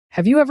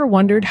Have you ever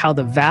wondered how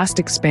the vast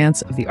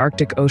expanse of the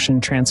Arctic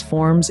Ocean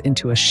transforms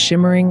into a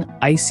shimmering,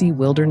 icy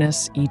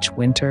wilderness each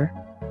winter?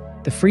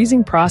 The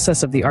freezing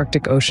process of the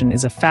Arctic Ocean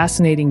is a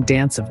fascinating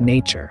dance of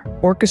nature,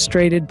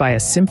 orchestrated by a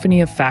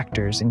symphony of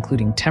factors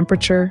including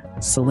temperature,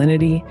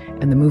 salinity,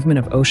 and the movement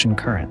of ocean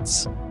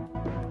currents.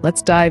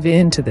 Let's dive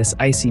into this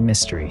icy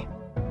mystery.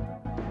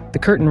 The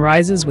curtain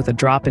rises with a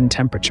drop in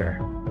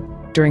temperature.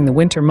 During the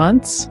winter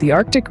months, the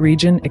Arctic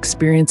region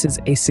experiences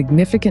a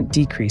significant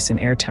decrease in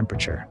air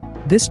temperature.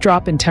 This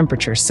drop in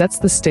temperature sets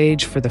the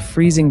stage for the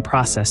freezing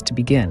process to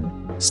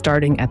begin,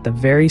 starting at the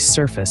very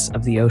surface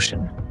of the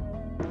ocean.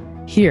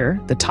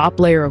 Here, the top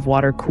layer of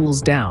water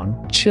cools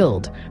down,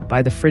 chilled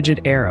by the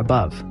frigid air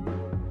above.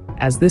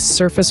 As this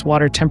surface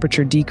water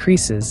temperature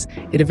decreases,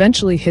 it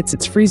eventually hits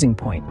its freezing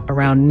point,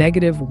 around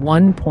negative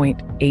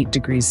 1.8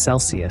 degrees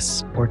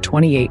Celsius or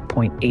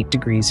 28.8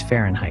 degrees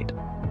Fahrenheit.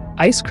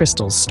 Ice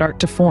crystals start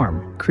to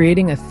form,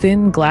 creating a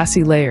thin,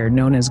 glassy layer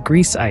known as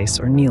grease ice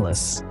or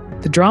nihilus.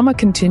 The drama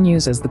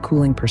continues as the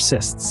cooling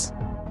persists.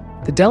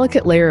 The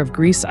delicate layer of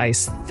grease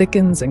ice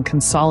thickens and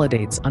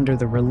consolidates under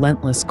the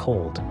relentless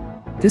cold.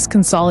 This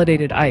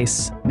consolidated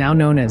ice, now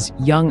known as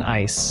young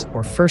ice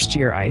or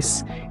first-year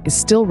ice, is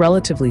still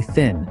relatively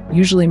thin,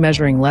 usually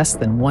measuring less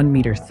than 1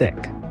 meter thick.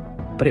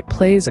 But it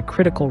plays a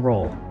critical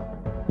role.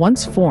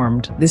 Once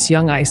formed, this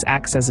young ice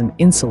acts as an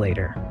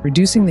insulator,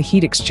 reducing the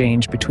heat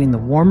exchange between the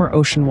warmer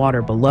ocean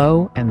water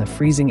below and the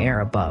freezing air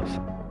above.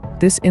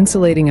 This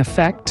insulating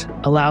effect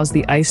allows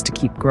the ice to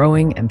keep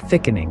growing and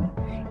thickening,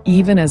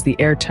 even as the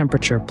air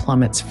temperature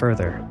plummets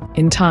further.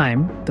 In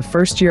time, the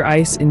first-year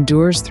ice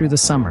endures through the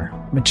summer,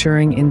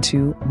 maturing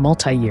into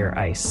multi-year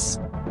ice.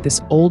 This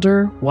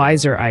older,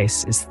 wiser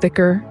ice is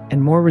thicker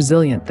and more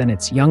resilient than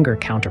its younger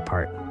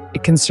counterpart.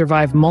 It can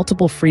survive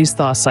multiple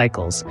freeze-thaw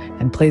cycles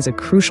and plays a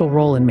crucial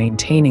role in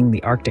maintaining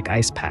the Arctic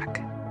ice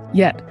pack.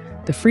 Yet,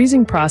 the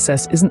freezing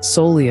process isn't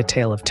solely a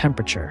tale of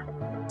temperature.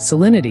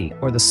 Salinity,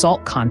 or the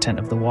salt content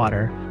of the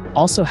water,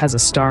 also has a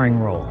starring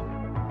role.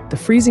 The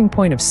freezing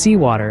point of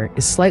seawater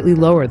is slightly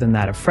lower than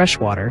that of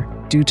freshwater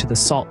due to the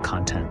salt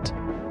content.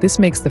 This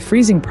makes the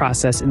freezing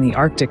process in the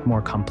Arctic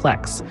more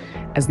complex,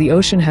 as the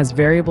ocean has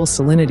variable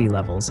salinity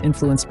levels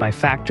influenced by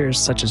factors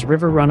such as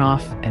river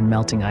runoff and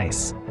melting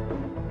ice.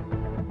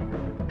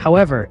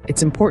 However,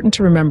 it's important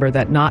to remember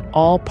that not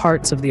all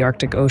parts of the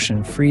Arctic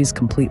Ocean freeze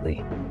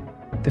completely.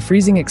 The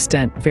freezing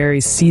extent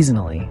varies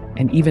seasonally,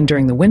 and even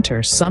during the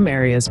winter, some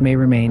areas may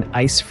remain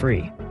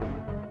ice-free.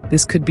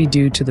 This could be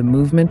due to the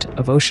movement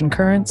of ocean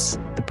currents,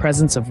 the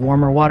presence of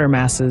warmer water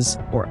masses,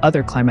 or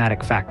other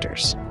climatic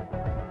factors.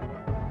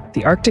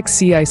 The Arctic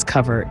sea ice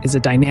cover is a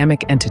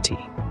dynamic entity,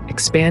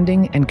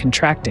 expanding and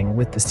contracting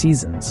with the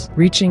seasons,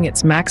 reaching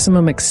its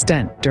maximum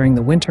extent during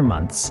the winter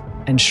months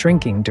and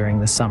shrinking during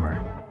the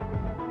summer.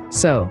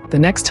 So, the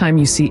next time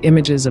you see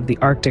images of the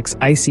Arctic's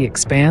icy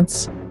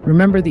expanse,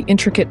 remember the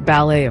intricate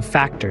ballet of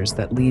factors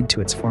that lead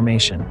to its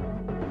formation.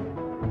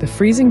 The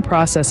freezing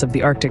process of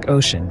the Arctic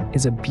Ocean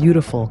is a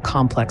beautiful,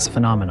 complex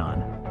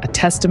phenomenon, a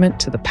testament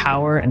to the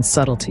power and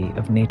subtlety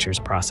of nature's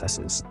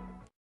processes.